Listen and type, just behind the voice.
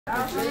One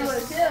more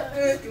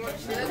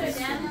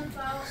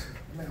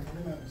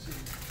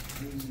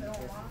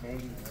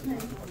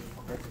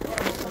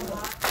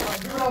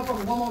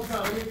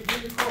time. I've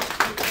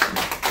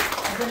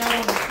been out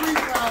on the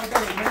streets all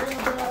day, man.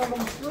 I've been out on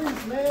the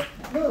streets, man.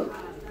 Look,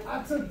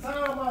 I took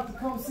time out to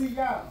come see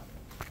y'all.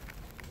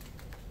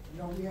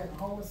 You know, we had a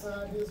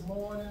homicide this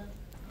morning.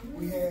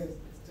 We had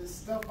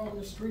just stuff on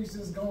the streets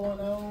just going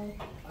on.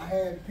 I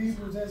had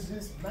people that's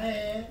just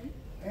mad.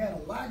 I had a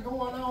lot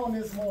going on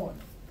this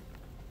morning.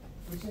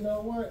 But you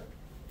know what?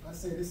 I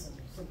said there's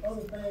some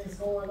other things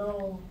going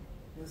on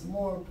that's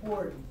more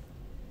important.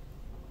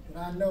 And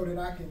I know that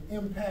I can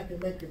impact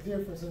and make a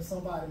difference in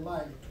somebody's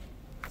life.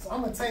 So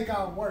I'm going to take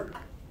out work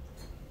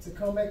to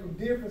come make a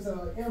difference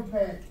and an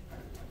impact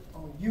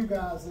on you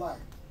guys'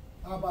 life.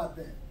 How about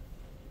that?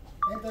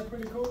 Ain't that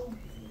pretty cool?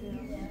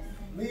 Yeah.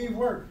 Leave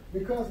work.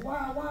 Because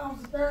why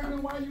was it Thursday?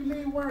 Why you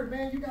leave work,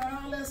 man? You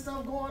got all that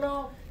stuff going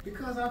on?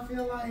 Because I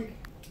feel like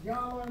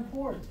y'all are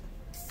important.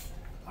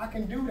 I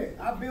can do that.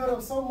 I build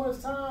up so much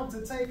time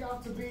to take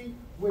out to be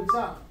with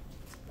y'all.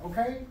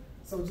 Okay?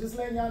 So just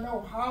letting y'all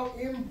know how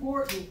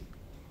important,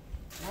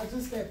 not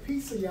just that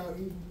pizza y'all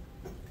eating,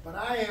 but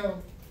I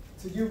am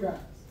to you guys,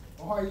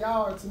 or how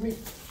y'all are to me.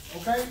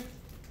 Okay?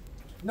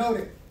 Know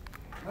that.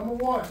 Number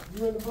one,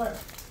 you in the black.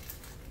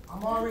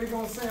 I'm already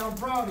going to say I'm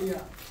proud of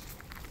y'all.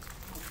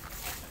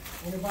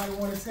 Anybody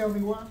want to tell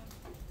me why?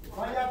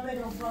 Why y'all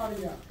think I'm proud of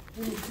y'all?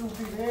 Give me two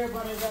people.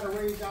 Everybody got to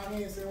raise y'all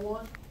hand and say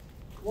one.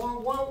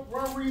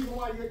 One reason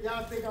why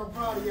y'all think I'm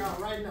proud of y'all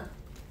right now.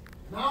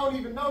 And I don't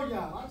even know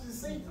y'all. I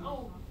just see, I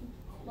don't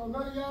know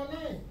none of y'all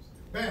names.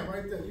 Bam,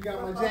 right there. You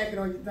got my jacket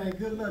on your thing.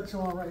 Good luck,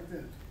 Sean, right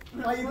there.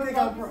 Why you think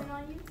I'm proud?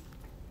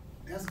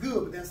 That's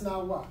good, but that's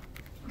not why.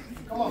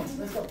 Come on,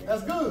 let's go.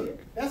 That's good.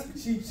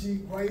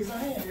 She raised her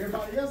hand.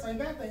 Everybody else ain't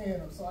got their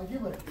hand up, so I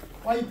give her that.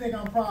 Why you think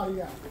I'm proud of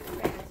y'all?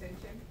 Paying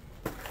attention.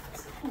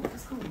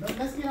 That's cool.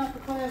 Let's get out the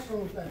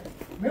classroom thing.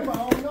 Remember,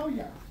 I don't know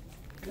y'all.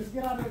 Let's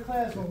get out of the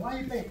classroom. Why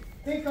you think?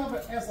 Think of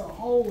it as a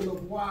whole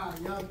of why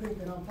y'all think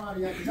that I'm proud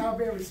of y'all, because y'all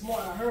very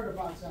smart. I heard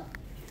about y'all.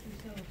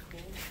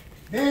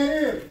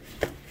 There it is.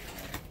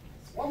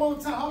 One more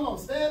time. Hold on.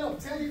 Stand up.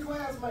 Tell your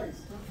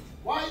classmates.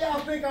 Why y'all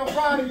think I'm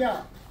proud of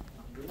y'all?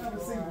 Have a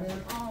seat,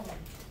 man.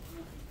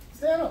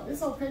 Stand up.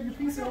 It's okay. Your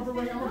PC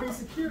operating. I'm going to be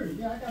security.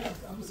 Yeah, I got you.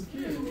 I'm a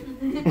security.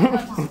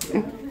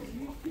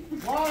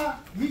 Why?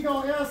 He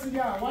going to answer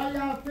y'all. Why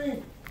y'all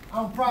think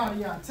I'm proud of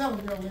y'all? Tell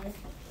them, young man.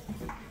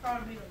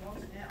 Probably the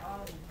most in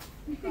all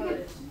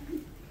because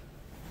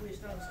we're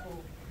still in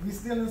school. We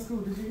still in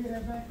school. Did you hear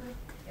that back there?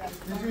 Yeah.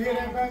 Did you hear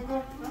that back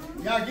there?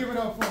 Y'all give it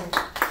up for me.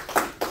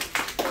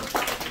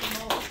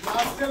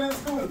 Y'all still in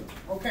school.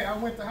 Okay,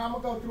 I'm going to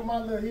go through my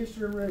little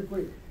history real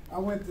quick. I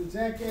went to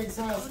Jack X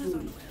High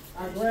School.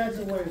 I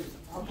graduated.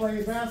 I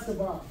played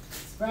basketball.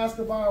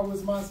 Basketball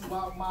was my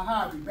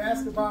hobby.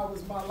 Basketball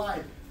was my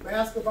life.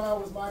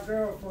 Basketball was my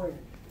girlfriend.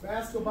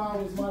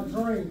 Basketball was my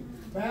dream.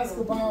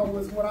 Basketball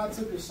was what I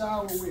took a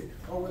shower with,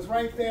 or was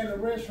right there in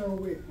the restroom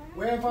with.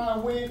 Wherever I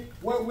went,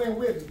 what went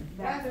with me?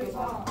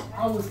 Basketball.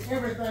 I was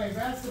everything.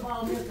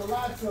 Basketball meant a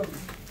lot to me.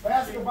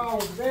 Basketball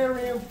was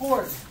very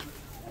important.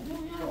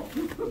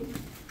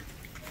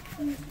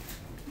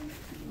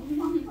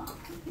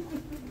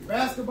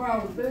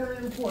 Basketball was very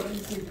important. Let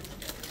me see.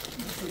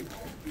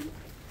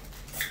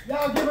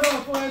 Y'all give it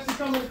up for as you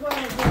come in the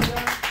class,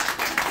 y'all.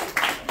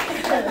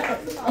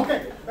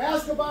 Okay,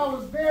 basketball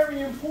was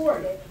very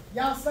important.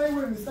 Y'all stay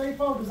with me, stay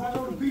focused. I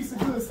know the piece of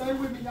good. Stay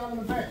with me, y'all in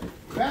the back.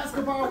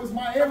 Basketball was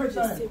my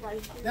everything.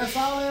 That's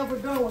all I ever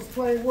done was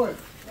play what?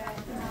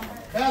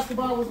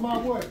 Basketball was my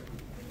what?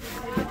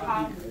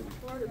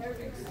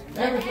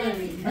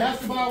 Everything.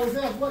 Basketball was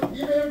that. What?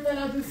 Give me everything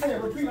I just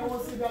said. Repeat. I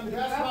want to sit down.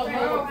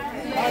 Basketball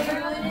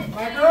was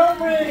my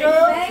girlfriend,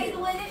 girl.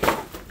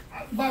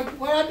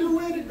 What I do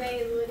with it?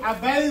 I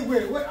bathe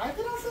with it. What?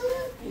 Did I say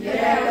that?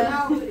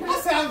 Yeah. I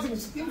said I was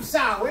in the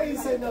shower. I ain't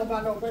say nothing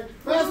about no baby.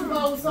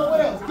 Basketball was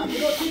somewhere else.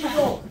 Keep it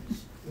going.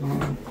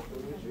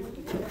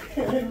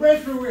 In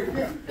restroom with it.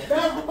 Yeah.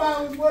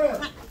 Basketball was what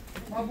else?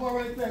 My boy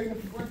right there.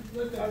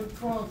 Look at the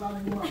crumbs out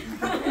of your mouth.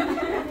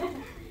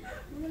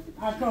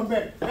 I come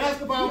back.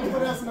 Basketball was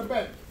what else in the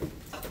back?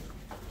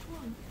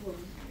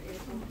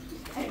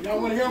 Y'all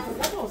want to hear from?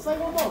 Come on, say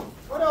one more.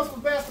 What else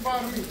was basketball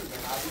to me?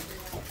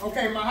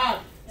 Okay, my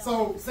hobby.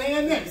 So,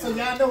 saying that, so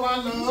y'all know I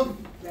love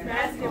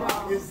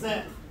Basketball.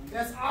 Exactly.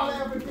 That's all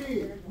I ever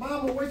did.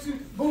 Mama, what you,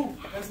 boo,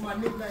 that's my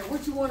nickname.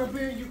 What you want to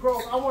be when you grow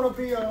up? I want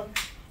to be a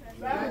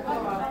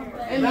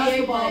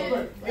basketball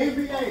player.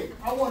 NBA.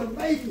 I want to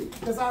make it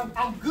because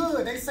I'm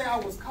good. They say I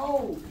was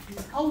cold.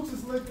 These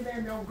coaches looking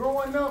at me. I'm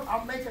growing up.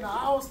 I'm making an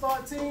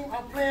all-star team.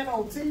 I'm playing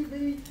on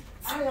TV.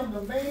 I am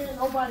the man.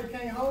 Nobody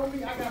can't hold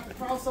me. I got the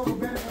crossover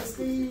better than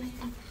Steve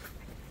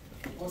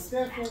or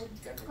Stephen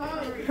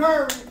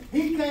Curry.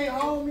 He can't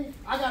hold me.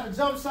 I got a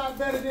jump shot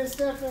better than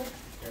Stephen.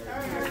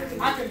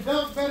 I can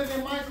dunk better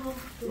than Michael.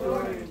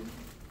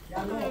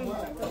 Y'all know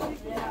what?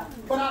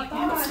 But I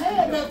thought I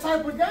had that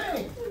type of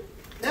game.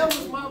 That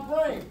was my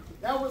brain.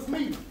 That was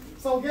me.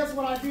 So guess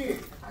what I did?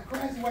 I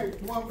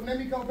graduated. Well, let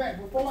me go back.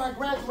 Before I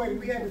graduated,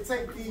 we had to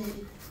take the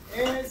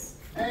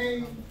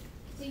SAT.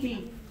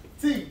 You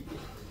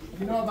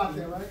know about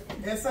that, right?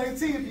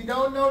 SAT. If you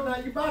don't know, now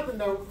you're about to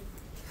know.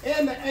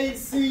 And the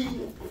ACT.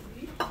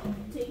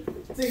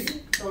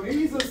 So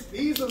these are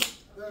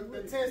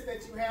the tests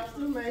that you have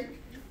to make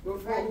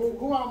before.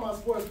 Who are my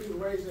sports people?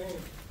 Raise your hand.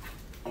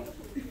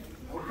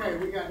 Okay,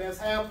 we got that's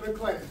half of the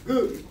class.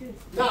 Good.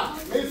 Now,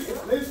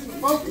 listen,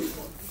 focus.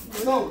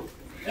 So,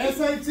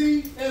 SAT,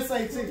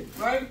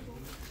 right?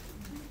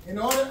 In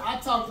order, I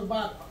talked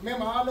about,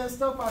 remember all that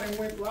stuff I done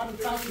went through, I done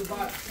talked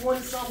about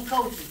 20-something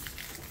coaches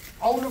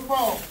on the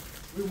phone.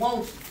 We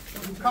want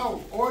you. You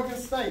call Oregon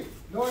State,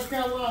 North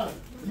Carolina,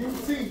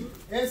 UT,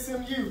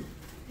 SMU,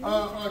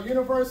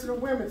 University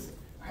of Wilmington.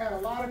 I had a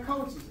lot of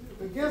coaches.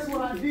 But guess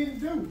what I didn't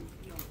do?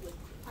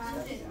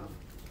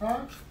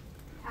 Huh?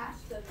 Pass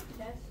the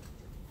test.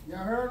 Y'all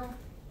heard them?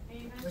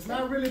 It's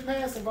not really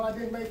passing, but I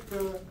didn't make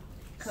the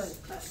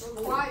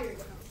score. I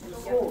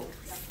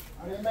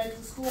didn't make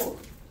the score.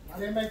 I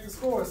didn't make the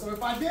score. So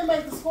if I did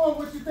make the score,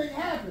 what you think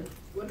happened?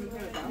 You would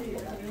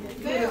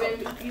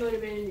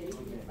have been in.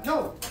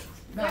 No.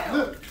 Now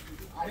look,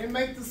 I didn't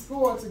make the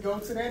score to go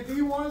to that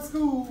D1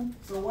 school.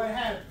 So what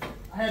happened?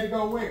 I had to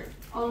go where?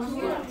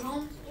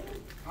 Homeschool.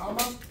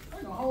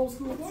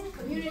 Homeschool.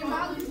 Community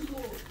college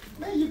school.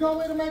 Man, you go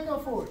where to make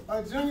up for it.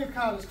 A junior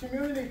college,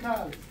 community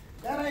college.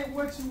 That ain't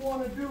what you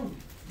want to do.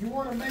 You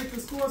want to make the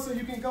score so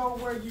you can go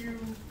where you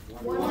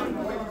want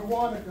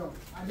to go.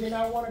 I did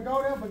not want to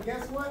go there, but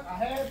guess what? I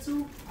had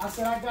to. I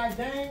said I got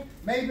game.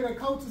 Maybe the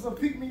coaches will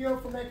pick me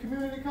up from that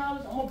community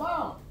college. I'm going to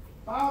bow.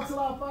 Bow till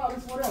I foul.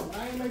 It's whatever.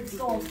 I ain't make the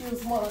score. I'm still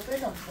smart. I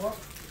think I'm smart.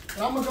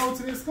 But I'm going to go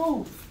to this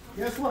school.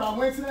 Guess what? I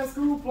went to that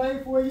school,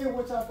 played for a year.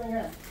 What y'all think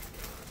happened?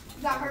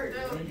 You got hurt.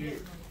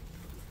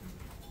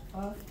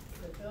 Huh?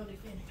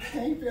 I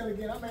ain't failed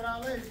again. I made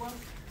all A's, boy.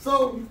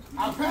 So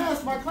I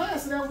passed my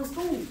class, and that was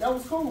cool. That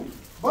was cool.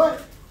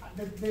 But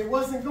it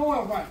wasn't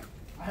going right.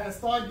 I had to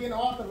start getting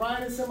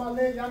arthritis in my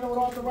leg. Y'all know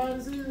what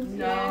arthritis is?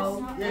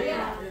 No.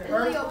 Yeah. It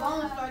hurt. Your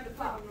bones start to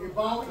pop. It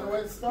bones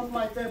and stuff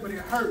like that, but it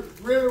hurt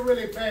really,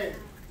 really bad.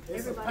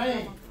 It's a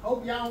pain.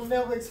 Hope y'all don't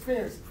never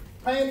experience it.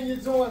 Pain in your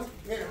joints,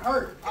 it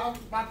hurt. I was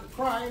about to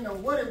cry. I didn't know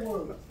what it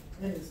was.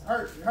 And it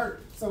hurt. It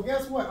hurt. So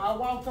guess what? I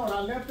walked on. I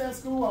left that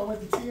school. I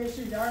went to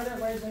TSU. Y'all heard that?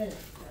 Raise your hand.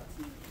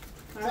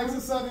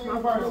 Texas Southern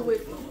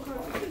University.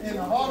 In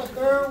the heart of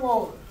Third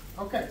Ward.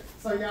 Okay,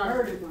 so y'all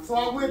heard it. So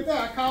I went there.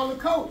 I called the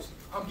coach.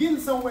 I'm getting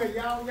somewhere.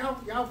 Y'all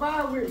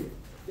vibe with me.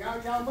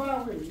 Y'all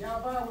vibe with me.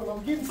 Y'all vibe with me.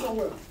 I'm getting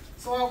somewhere.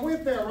 So I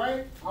went there,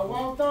 right? I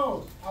walked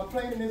on. I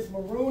played in this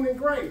maroon and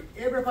gray.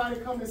 Everybody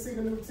come to see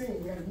the new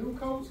team. We had a new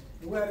coach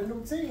and we had a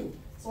new team.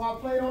 So I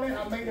played on it.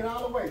 I made it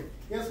all the way.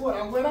 Guess what?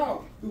 I went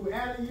out. Through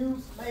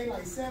alley-oops, made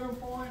like 7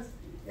 points.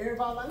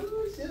 Everybody like,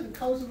 ooh, shit. The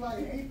coach was like,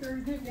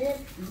 8:30, good, man.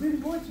 You really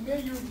want you,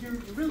 man. You're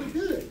really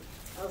good.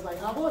 I was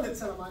like, I wanted to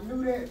tell him I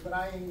knew that, but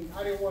I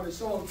didn't want to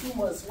show him too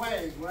much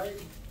swag, right?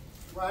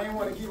 Well, I didn't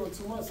want to give him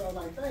too much, so I was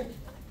like, thank you.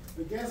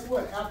 But guess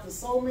what? After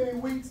so many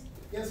weeks,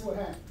 guess what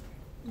happened?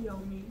 You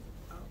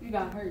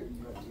got hurt.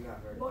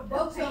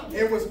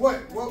 It was what?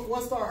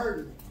 What started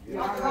hurting me?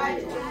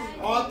 Arthritis.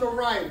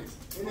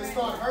 And it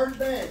started hurting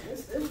bad.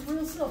 It was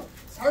real simple.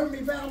 It's hurting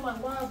me bad. I'm like,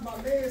 why is my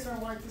legs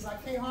hurting like this? I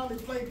can't hardly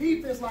play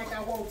defense like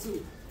I want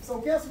to. So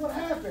guess what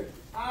happened?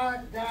 I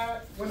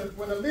got, when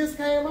the list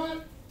came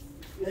out,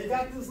 they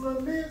got this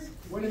little list.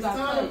 When it's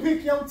time to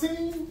pick your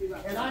team,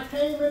 and I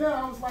came in there,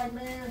 I was like,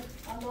 man,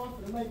 I know I'm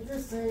going to make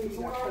this team.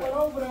 So when I went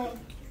over there,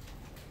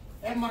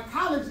 at my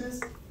colleges,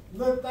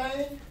 little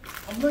thing,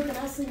 I'm looking,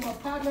 I see my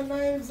partner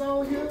names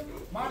on here.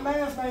 My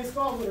last name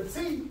starts with a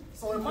T,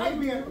 so it might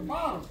be at the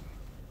bottom,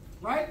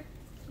 right?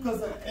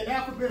 Because in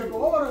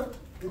alphabetical order,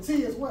 the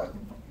T is what?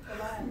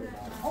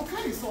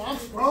 Okay, so I'm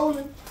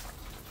scrolling.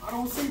 I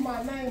don't see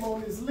my name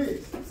on this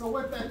list. So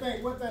what that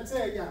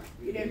tell y'all?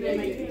 You didn't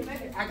make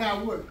it. I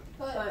got what?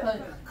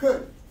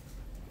 Cut.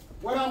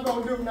 What I'm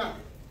gonna do now?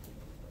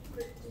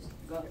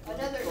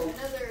 Another.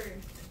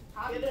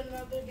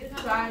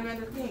 Try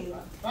another thing.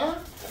 Huh?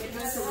 Get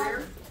another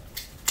career.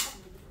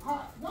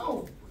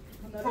 No.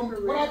 From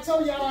what I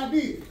told y'all I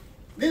did.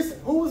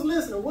 Listen, who was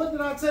listening? What did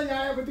I tell y'all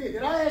I ever did?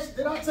 Did I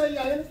tell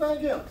y'all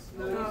anything else?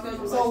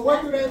 No. So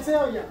what did they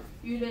tell y'all?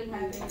 You didn't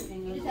have anything else.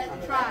 You just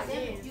had to try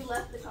again. You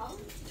left the college.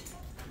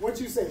 What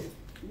you said?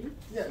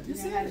 Yeah, you You didn't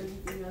said have it.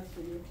 anything else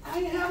to do. I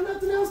didn't have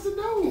nothing else to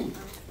do.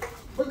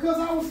 Because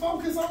I was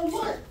focused on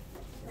what?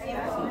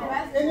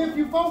 And if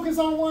you focus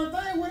on one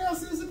thing, what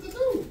else is it to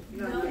do?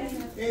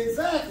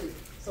 Exactly.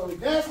 So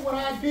that's what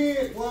I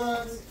did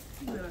was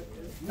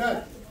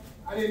nothing.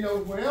 I didn't know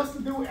what else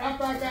to do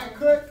after I got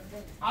cut.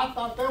 I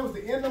thought that was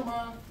the end of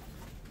my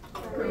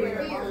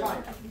career.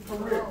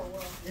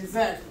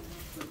 Exactly.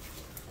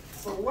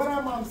 So what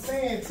I'm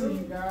saying to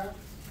you guys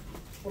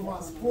for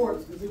my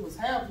sports, because it was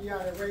half of y'all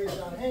that raised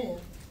your hand,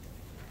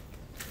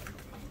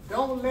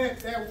 don't let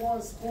that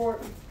one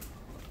sport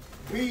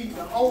be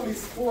the only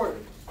sport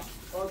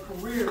or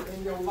career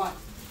in your life.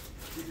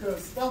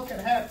 Because stuff can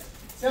happen.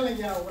 telling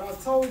y'all what I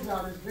told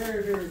y'all is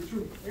very, very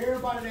true.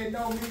 Everybody that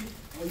know me,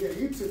 oh yeah,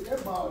 he took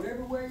that ball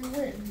everywhere he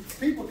went.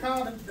 People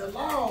called it the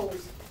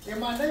laws in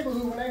my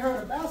neighborhood when they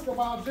heard a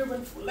basketball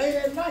dribbling late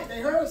at night. They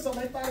heard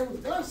something, they thought it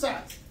was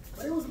gunshots.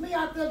 But it was me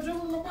out there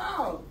dribbling the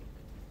ball.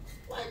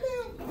 Like,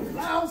 man,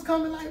 I was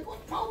coming like,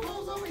 what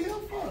Popo's over here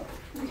for?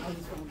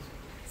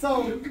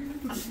 So,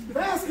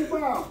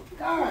 basketball,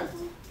 guys,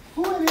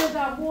 who in here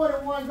got more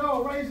than one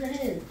goal? Raise your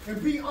hand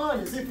and be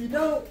honest. If you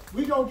don't,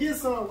 we gonna get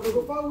some.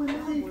 Before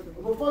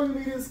you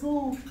leave this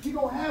school, you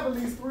gonna have at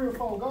least 3 or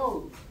 4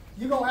 goals.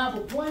 You gonna have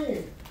a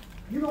plan.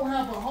 You gonna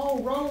have a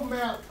whole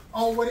roadmap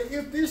on what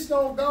if this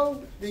don't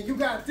go, then you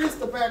got this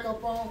to back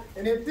up on.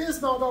 And if this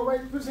don't go,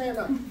 right, put your hand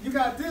up. You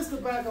got this to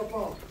back up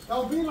on.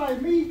 Don't be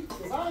like me,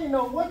 because I didn't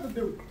know what to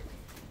do.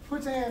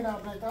 Put your hand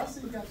out, Blake. I see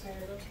you got your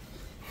hand up.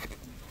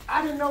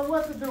 I didn't know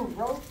what to do,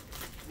 bro.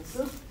 And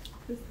sister?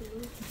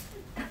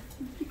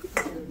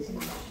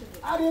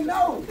 I didn't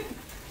know.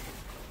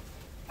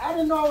 I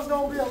didn't know I was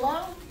going to be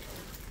alive.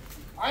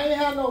 I ain't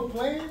had no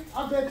plan.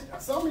 I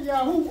bet some of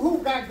y'all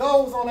who got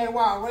goals on their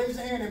wall, raise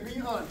your hand and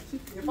be honest.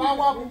 If I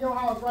walk in your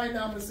house right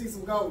now, I'm going to see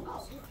some goals.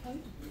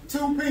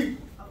 2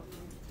 people.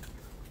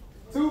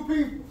 2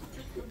 people.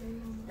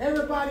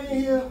 Everybody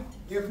in here,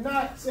 if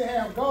not, should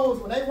have goals.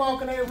 When they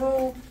walk in their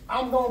room,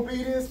 I'm going to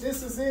be this.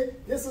 This is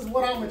it. This is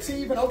what I'm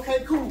achieving.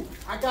 Okay, cool.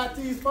 I got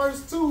these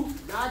first 2.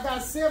 Now I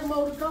got 7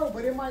 more to go.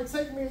 But it might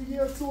take me a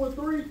year, 2 or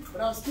 3.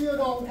 But I'm still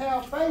going to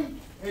have faith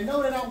and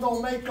know that I'm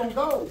going to make them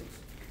goals.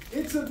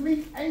 It took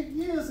me 8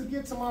 years to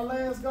get to my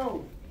last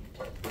goal.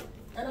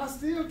 And I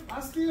still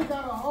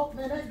got a hope,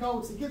 man, that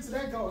goal, to get to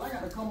that goal, I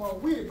got to come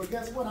on with it. But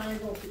guess what? I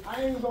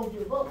ain't gonna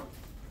give up.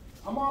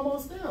 I'm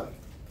almost there.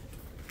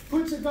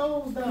 Put your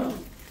goals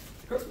down.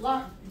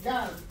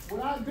 Guys,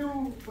 what I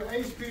do for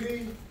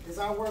HPD is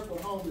I work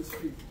with homeless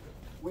people.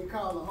 We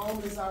call the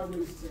homeless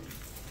outreach team.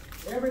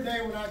 Every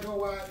day when I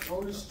go out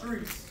on the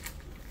streets,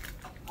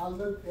 I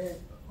look at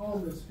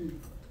homeless people.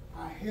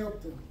 I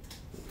help them.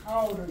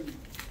 How old are you?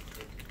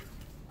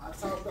 I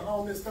talk to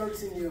homeless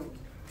 13-year-olds.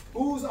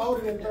 Who's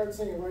older than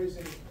 13? Raise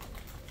your hand.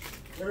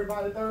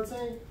 Everybody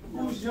 13?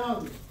 Who's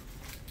younger?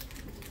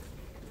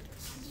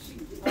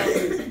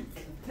 11.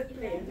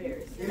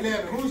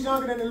 Who's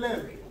younger than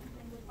 11?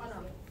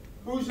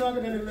 Who's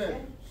younger than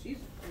 11?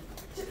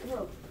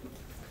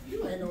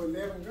 You ain't no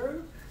 11,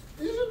 girl.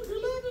 Is you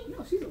 11?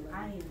 No, she's 11.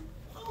 I am.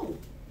 Oh,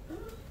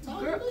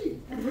 talk to me.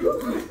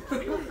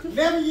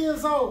 11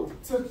 years old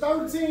to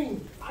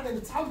 13. I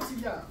didn't talk to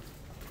y'all.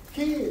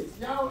 Kids,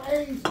 y'all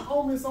age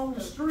homeless on the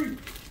street.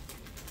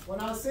 When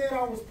I said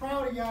I was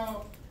proud of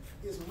y'all,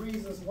 it's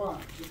reasons why.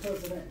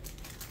 Because of that.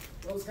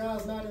 Those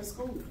guys not in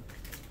school.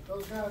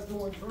 Those guys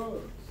doing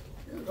drugs.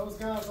 Those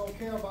guys don't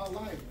care about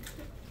life.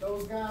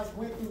 Those guys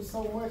went through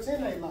so much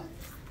in their life.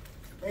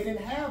 They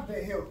didn't have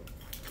the help.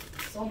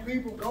 Some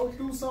people go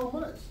through so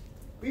much.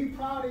 Be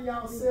proud of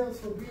yourselves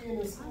for being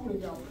in school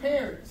and your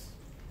parents.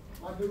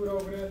 My dude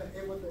over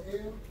there with the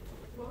L.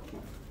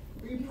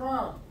 Be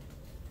proud.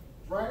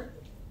 Right?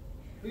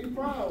 Be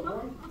proud,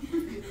 bro.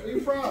 Be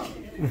proud.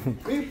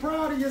 Be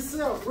proud of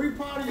yourself. Be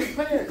proud of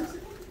your parents.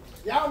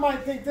 Y'all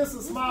might think this is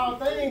a small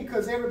thing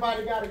because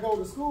everybody got to go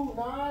to school.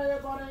 Nah,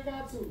 everybody ain't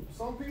got to.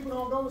 Some people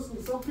don't go to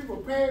school. Some people,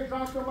 parents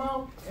drop them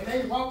out and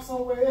they walk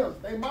somewhere else.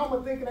 They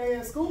mama thinking they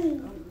in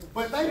school,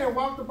 but they didn't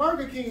walk to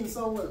Burger King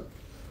somewhere.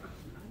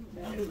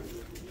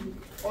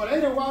 Or they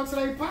didn't walk to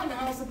their partner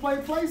house and play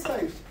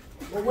PlayStation.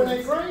 But when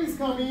their grades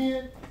come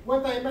in,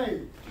 what they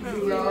made?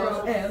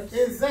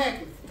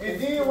 Exactly. And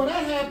then when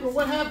that happens,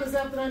 what happens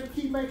after they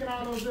keep making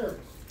all those errors?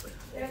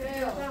 They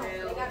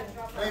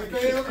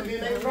fail, and then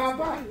they drop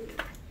out.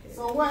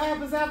 So what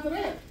happens after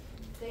that?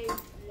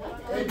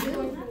 They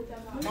do.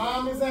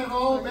 Mom is at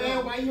home,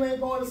 man, why you ain't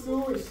going to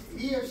school? And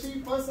he or she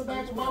fussing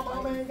back with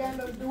mama ain't got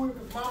nothing to do with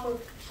it because mama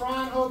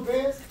trying her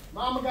best.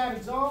 Mama got a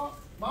job.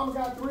 Mama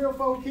got 3 or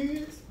 4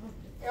 kids.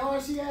 And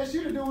all she asked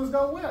you to do is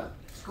go where?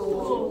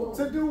 School.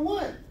 To do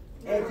what?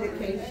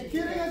 Education.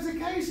 Get an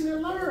education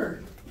and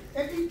learn.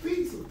 And eat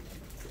pizza.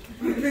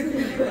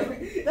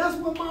 That's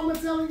what mama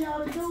telling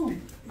y'all to do.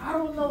 I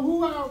don't know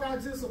who y'all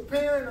got, just a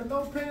parent or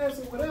no parents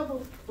or whatever,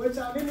 but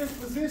y'all in this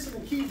position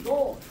and keep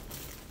going.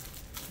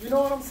 You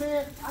know what I'm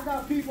saying? I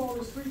got people on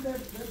the street that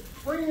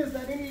friends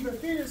that didn't even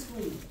finish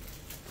school.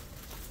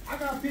 I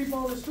got people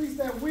on the streets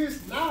that wish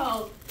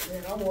now,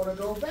 man, I want to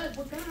go back.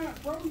 But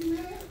God, bro, you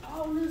had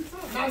all this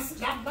time.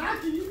 Not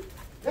knocking you.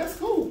 That's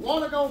cool.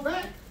 Want to go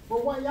back.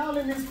 But while y'all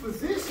in this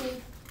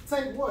position,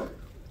 take what?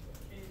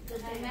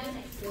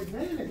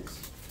 Advantage.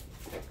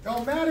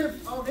 Don't matter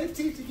if, oh, this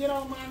teacher get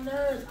on my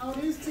nerves. Oh,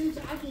 this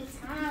teacher, I get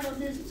tired of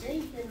Miss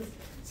Jenkins.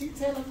 She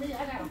telling me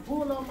I got to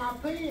pull on my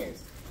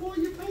pants. Pull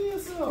your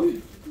pants up.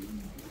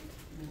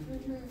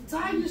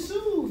 Tie your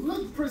shoes.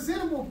 Look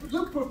presentable.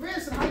 Look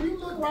professional. How you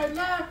look right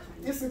now,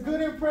 it's a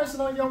good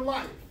impression on your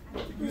life.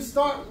 You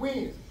start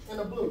winning in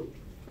the blue.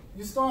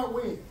 You start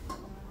winning.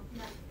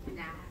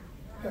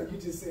 You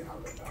just said, all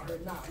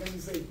right, now, let me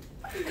see.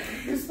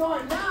 You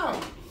start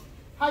now.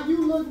 How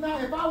you look now.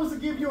 If I was to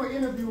give you an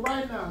interview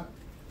right now,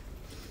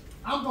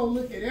 I'm going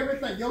to look at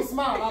everything. Your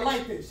smile, I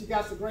like that. She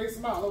got a great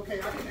smile. Okay,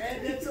 I can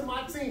add that to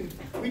my team.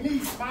 We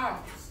need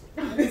smiles.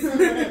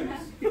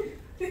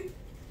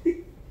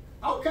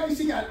 Okay,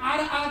 she got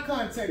eye-to-eye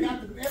contact,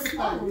 got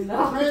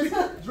everything.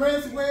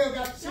 Dress well,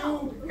 got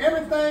shoes,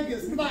 everything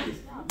is nice.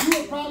 You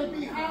will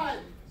probably be high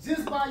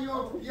just by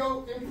your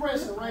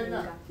impression right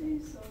now.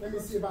 Let me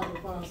see if I can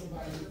find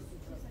somebody.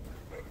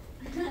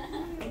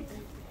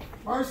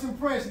 First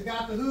impression,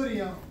 got the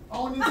hoodie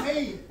on his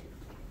head.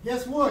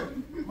 Guess what?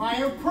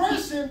 My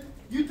impression,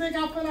 you think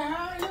I'm finna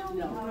hire him?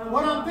 No.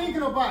 What I'm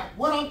thinking about?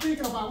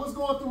 What's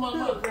going through my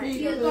mind?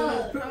 Keep it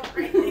real.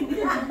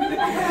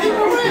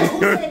 Who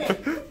said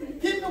that?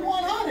 Keep it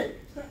 100.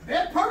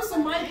 That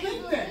person might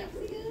think that.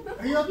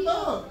 He a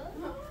thug.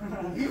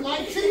 He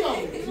like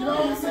Cheetos. You know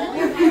what I'm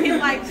saying? He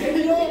like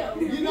Cheetos.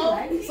 You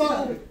know?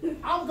 So,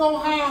 I'm going to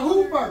hire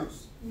who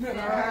first?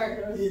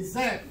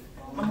 Exactly.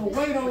 I'm going to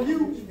wait on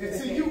you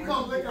until you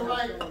come looking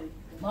like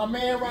my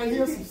man right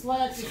here, some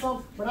slacks or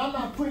something. But I'm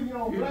not putting you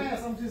on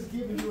blast. I'm just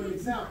giving you an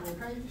example,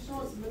 okay? You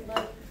sure it's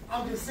like,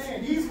 I'm just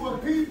saying, these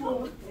what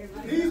people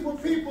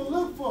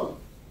look for.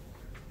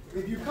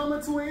 If you come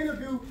into an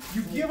interview,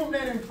 you give them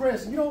that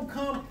impression. You don't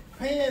come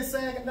pants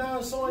sagging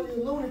down, showing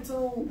you Looney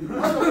Tunes,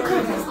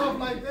 and stuff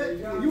like that.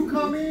 You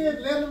come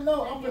in, let them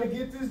know, I'm going to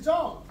get this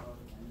job.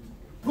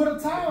 Put a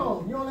tie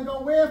on. You only going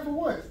to wear it for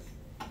what?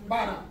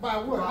 By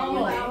what? How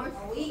long?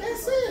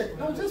 That's it.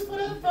 No, just for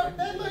that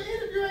little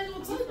interview ain't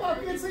going to take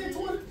about 15,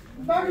 20,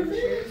 30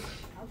 minutes.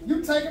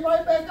 You take it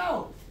right back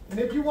out. And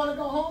if you want to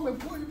go home and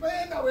pull your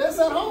bag out, that's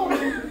at home.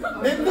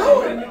 Then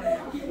do it.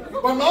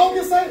 But long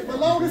as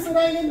it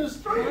ain't in the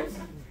streets,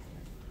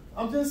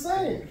 I'm just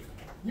saying,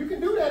 you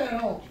can do that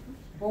at home.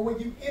 But when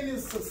you in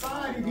this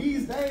society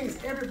these days,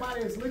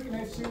 everybody is looking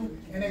at you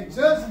and they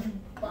judging you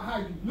by how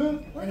you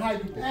look and how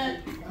you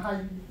act and how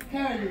you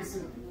carry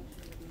yourself.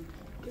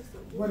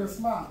 With a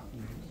smile,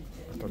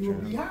 you'll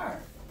be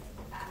hired.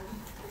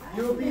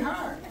 You'll be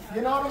hired.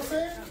 You know what I'm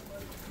saying?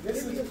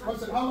 This is just,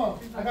 hold on.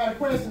 I got a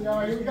question,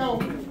 y'all. Here we go.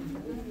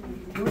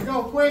 Here we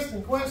go.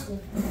 Question.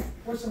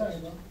 What's your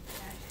name, bro?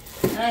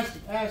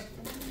 Ashton.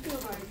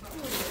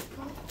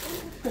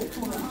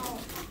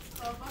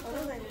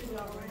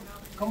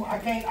 Come on, I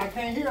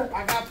can't hear.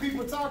 I got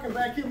people talking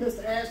back here,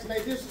 Mr. Ashton. They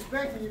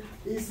disrespecting you.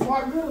 These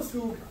smart middle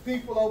school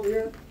people over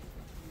here.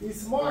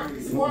 These smart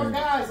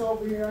guys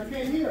over here. I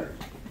can't hear.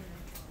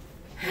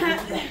 If I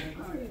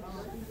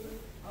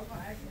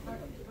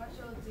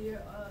show it to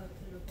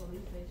the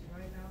police station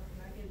right now, can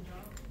I get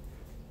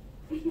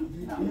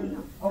a job?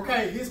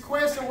 Okay, his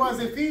question was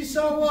if he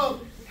show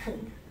up.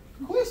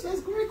 That's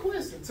a great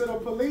question. To the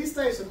police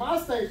station, my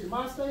station,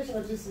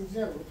 or just in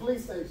general,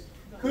 police station.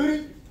 Could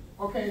he?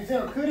 Okay, in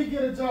general, could he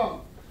get a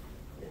job?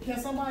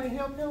 Can somebody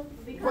help him?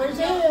 Raise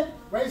your hand.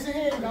 Raise your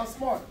hand. Y'all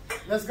smart.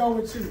 Let's go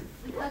with you.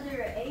 Because of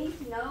your age,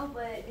 no,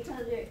 but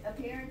because of your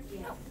appearance,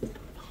 yes.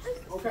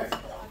 Okay.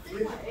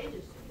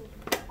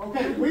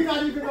 Okay, we're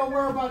not even gonna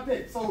worry about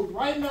that. So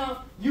right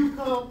now, you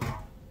come.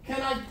 You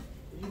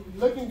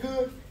looking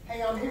good?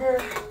 Hey, I'm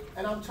here,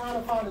 and I'm trying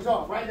to find a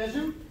job. Right? That's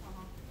you.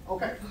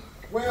 Okay.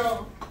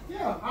 Well,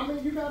 yeah. I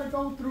mean, you gotta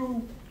go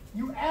through.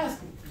 You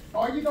asking,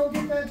 are you gonna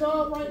get that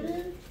job right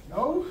then?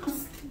 No.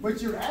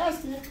 But you're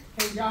asking.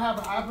 Hey, y'all have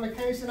an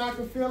application I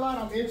can fill out?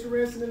 I'm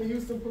interested in the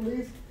Houston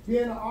Police,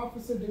 being an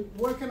officer.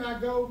 Where can I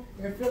go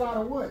and fill out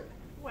a what?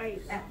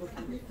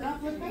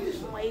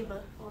 Application.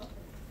 Waiver.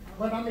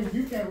 But I mean,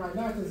 you can't right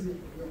now because of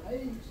your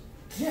age.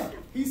 Yeah,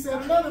 he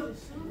said another.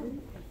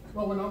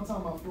 Well, when I'm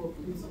talking about full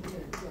police,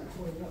 okay, he's got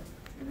 20 up.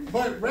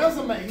 But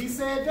resume, he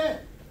said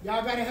that.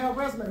 Y'all got to have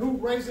resume. Who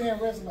raised your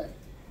hand resume?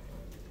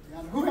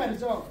 Who had a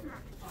job?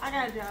 I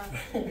got a job.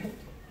 You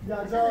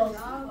got a job?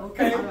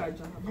 Okay. I got a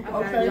job. I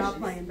got a job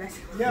playing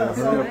basketball.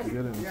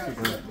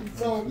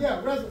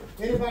 Yeah, resume.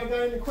 Anybody got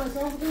any questions?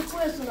 That was a good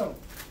question, though.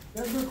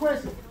 That's a good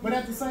question. But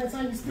at the same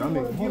time, you still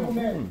want to give them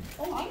that.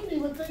 Oh, I didn't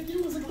even think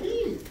you was a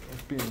kid.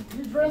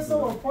 You dress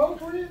so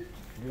appropriate.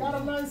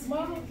 Got a nice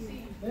smile.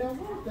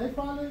 They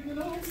probably, you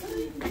know what I'm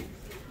saying?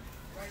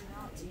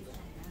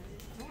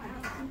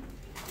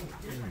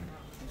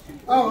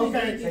 Oh,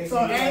 okay. So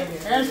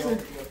Ashton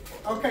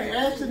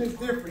is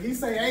different. He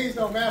say age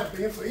don't matter for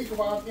him, so he can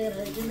walk in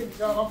and give me the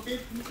job. I'm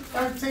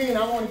 13. I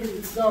want to get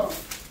this job.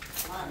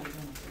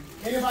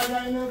 Anybody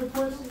got any other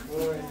questions?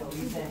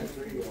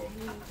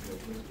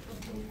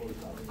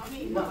 I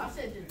mean, no, I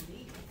said just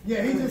leave.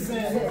 Yeah, he just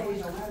said him.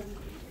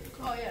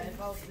 Oh yeah, if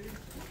I was free.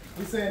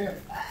 He said him.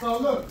 So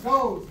look,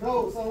 goals.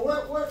 So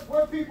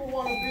what people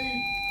want to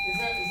be? Is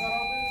that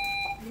all there?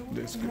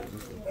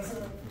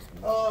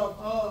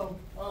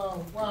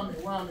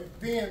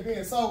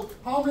 Being. So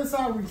homeless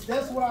outreach.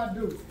 That's what I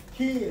do.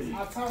 Kids.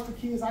 I talk to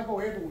kids. I go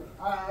everywhere.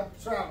 I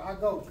travel. I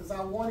go because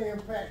I want to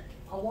impact.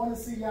 I want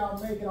to see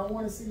y'all make it. I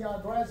want to see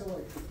y'all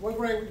graduate. What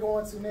grade we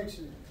going to next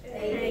year?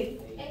 8.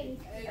 8.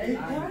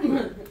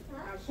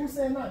 Who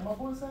said 9? My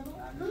boy said 9?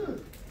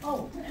 Good.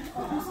 Oh,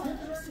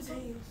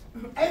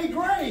 8th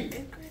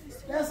grade.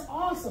 That's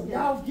awesome.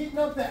 Y'all getting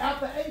up there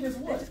after 8 is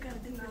what?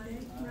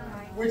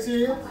 Which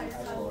is?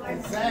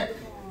 Exactly.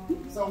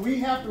 So we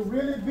have to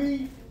really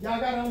be, y'all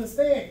got to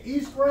understand,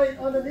 each grade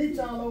underneath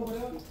y'all over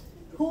there,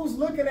 who's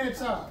looking at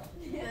y'all?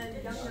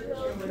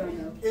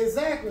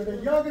 Exactly. The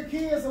younger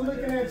kids are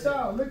looking at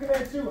y'all, looking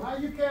at you. How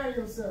you carry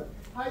yourself?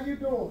 How you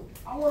doing?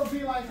 I want to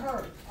be like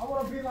her. I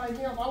want to be like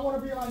him. I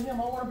want to be like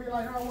him. I want to be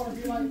like her. I want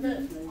to be like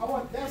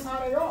that. That's how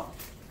they are.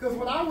 Because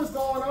when I was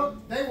growing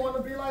up, they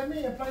wanted to be like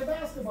me and play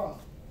basketball.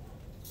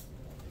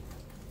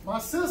 My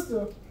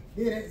sister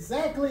did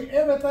exactly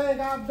everything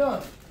I've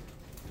done.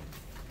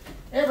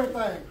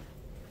 Everything.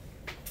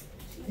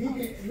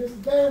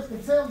 Mr. Davis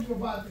can tell you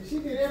about this. She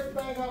did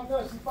everything I've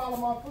done. She followed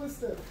my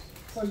footsteps.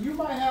 So you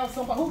might have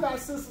somebody. Who got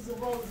sisters and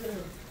brothers in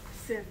here?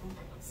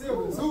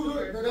 Siblings.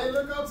 Do they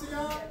look up to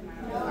y'all?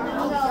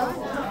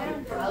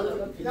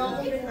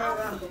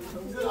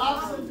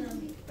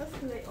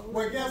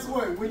 Well, guess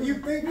what? When you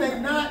think they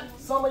not,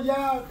 some of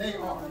y'all, they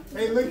are.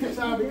 They look at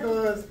y'all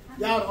because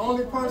y'all the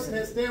only person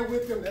that's there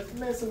with them, that's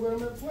messing with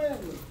them and playing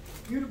with them.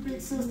 You the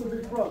big sister,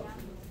 big brother.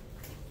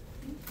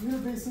 You the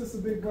big sister,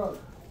 big brother.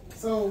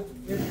 So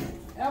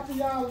after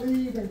y'all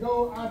leave and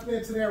go out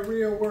there to that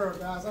real world,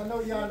 guys, I know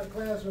y'all in the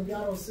classroom,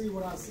 y'all don't see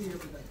what I see every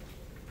day.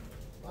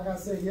 Like I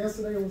said,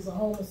 yesterday was a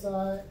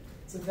homicide.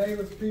 Today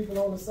was people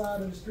on the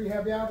side of the street.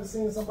 Have y'all ever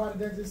seen somebody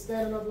that's just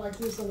standing up like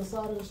this on the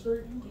side of the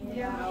street?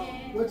 Yeah.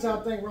 What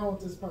y'all think wrong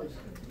with this person?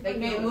 They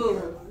can't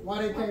move.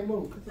 Why they can't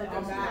move?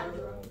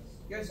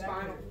 Your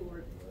spinal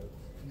cord.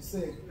 You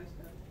said.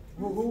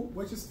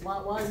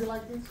 Why is it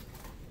like this?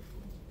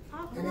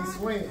 And he's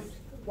swinging.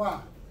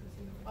 Why?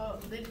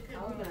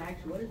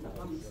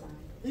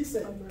 He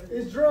said,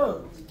 it's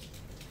drugs.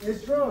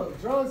 It's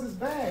drugs. Drugs is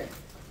bad.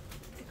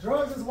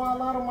 Drugs is why a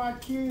lot of my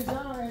kids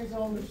y'all age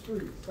on the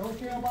streets. Don't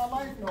care about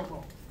life no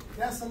more.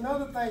 That's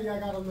another thing y'all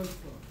gotta look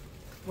for.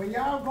 When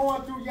y'all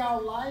going through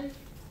y'all life,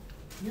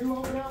 you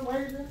over there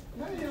waving,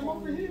 hey, I'm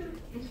over here.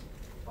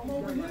 I'm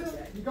over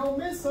here. You gonna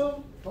miss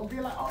something. Don't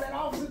be like, oh, that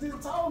officer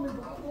just told me,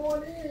 but I'm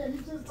going in. He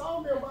just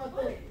told me about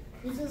that.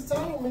 He just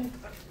told me.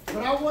 But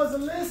I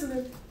wasn't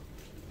listening.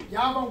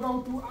 Y'all gonna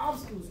go through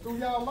obstacles through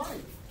y'all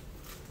life.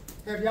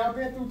 Have y'all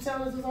been through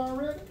challenges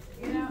already?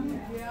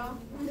 Yeah.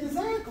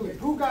 Exactly.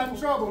 Who got in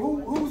trouble?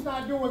 Who's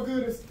not doing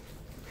good?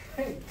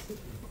 Hey.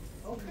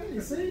 Okay, you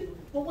see?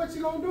 Well, what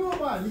you gonna do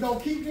about it? You gonna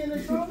keep getting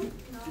in trouble?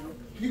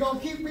 You gonna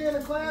keep being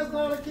in class,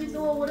 gonna keep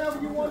doing whatever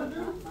you want to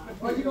do?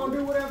 Or you gonna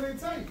do whatever it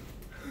takes?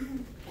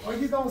 Or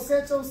you gonna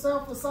set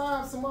yourself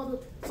aside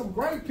some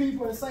great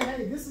people and say,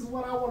 hey, this is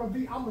what I want to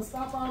be. I'm gonna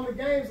stop all the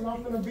games and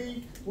I'm gonna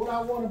be what I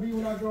want to be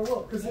when I grow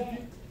up. Because if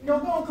go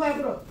and clap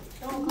it up.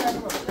 Go and clap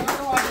it up. Y'all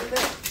know I did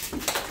that.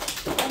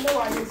 I know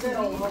I did that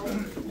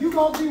on you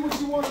gonna be what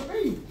you want to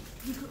be.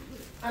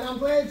 And I'm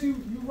glad you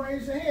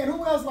raised your hand.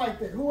 Who else like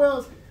that? Who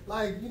else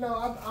like, you know,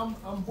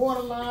 I'm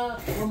borderline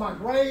with my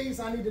grades.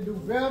 I need to do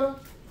better.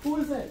 Who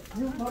is that?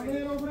 You, my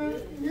man over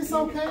there? It's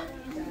okay.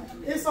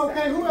 It's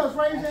okay. Who else?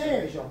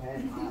 Raise your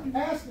hand.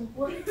 Ashton.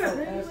 What?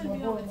 Ashton, my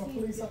boy, my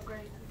police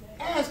officer.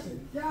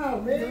 Ashton,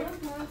 y'all, man.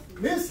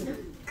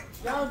 Listen.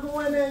 Y'all go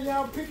in there and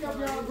y'all pick up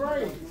y'all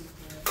grades.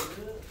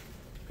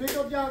 Pick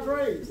up y'all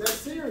grades. That's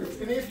serious.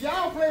 And if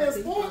y'all playing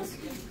sports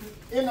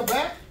in the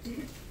back,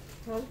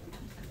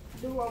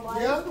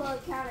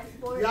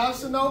 y'all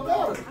should know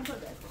better.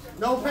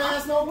 No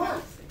pass, no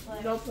what?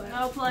 No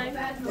play.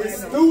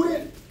 It's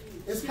student.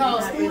 It's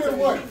called student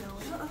work.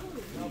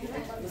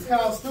 It's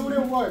called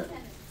student work.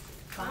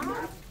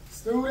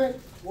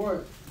 Student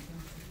work.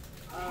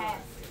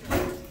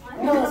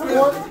 Come on,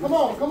 sports.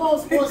 Come on,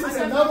 sports. It's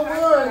another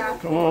word.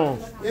 Come on.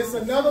 It's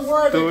another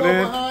word that goes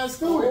behind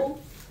student.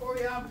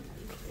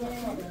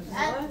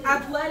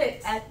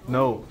 Athletic.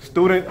 No,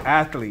 student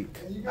athlete.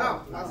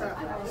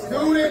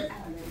 Student.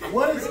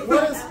 What is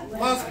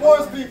my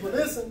sports people?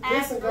 Listen,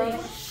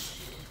 guys.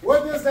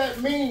 What does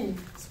that mean,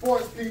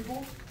 sports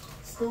people?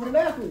 Student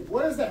athlete.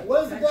 What is that?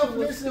 What is the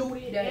definition?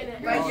 Like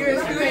you're a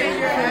student, you're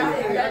an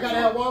athlete. I gotta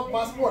have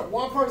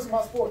one person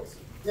by sports.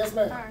 Yes,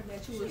 ma'am.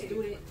 That you a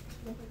student.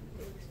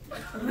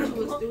 You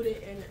a student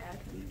and an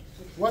athlete.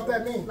 What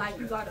that mean? Like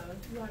you gotta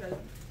like be a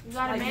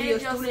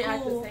manage your student at the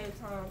school. same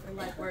time and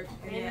like work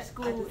Manage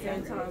school at the same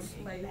and time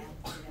play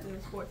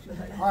the sports you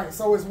play. All right,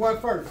 so it's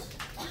what first?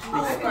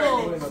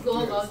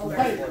 School goes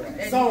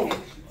Okay, so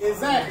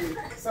exactly.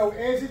 So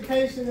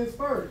education is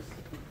first.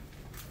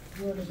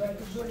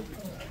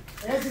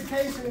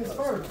 Education is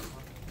first.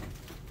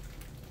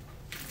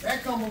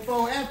 That comes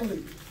before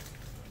athlete.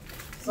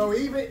 So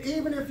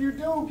even if you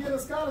do get a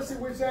scholarship,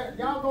 which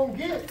y'all gonna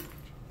get,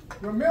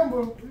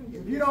 remember,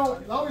 if you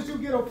don't, as long as you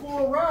get a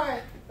full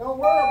ride, don't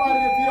worry about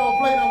it if you don't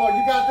play no more.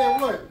 You got that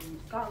what?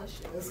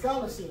 Scholarship. A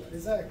scholarship,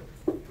 exactly.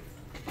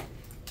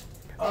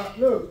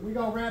 Look, we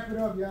gonna wrap it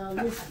up, y'all.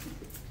 Listen.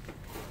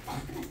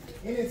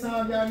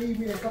 Anytime y'all need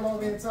me to come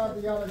over here and talk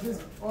to y'all, or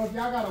if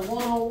y'all got a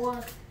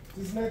one-on-one,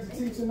 just let the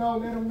teacher know,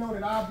 let them know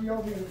that I'll be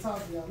over here to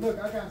talk to y'all. Look,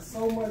 I got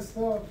so much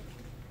stuff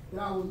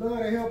that I would love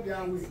to help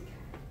y'all with.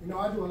 You know,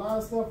 I do a lot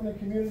of stuff in the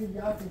community.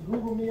 Y'all can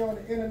Google me on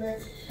the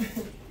internet.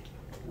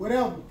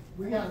 Whatever.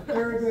 We got a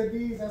Third Good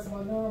Deeds, that's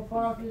my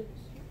nonprofit.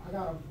 I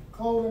got a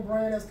clothing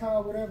brand that's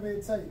called Whatever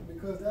It Takes,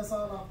 because that's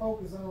all I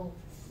focus on.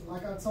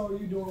 Like I told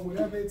you, doing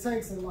whatever it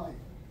takes in life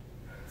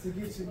to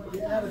get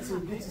your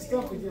attitude, get your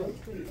stuff together.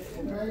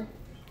 Okay?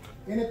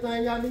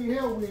 Anything y'all need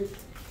help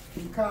with,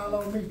 you call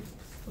on me.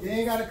 You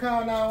ain't got to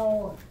call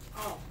 911.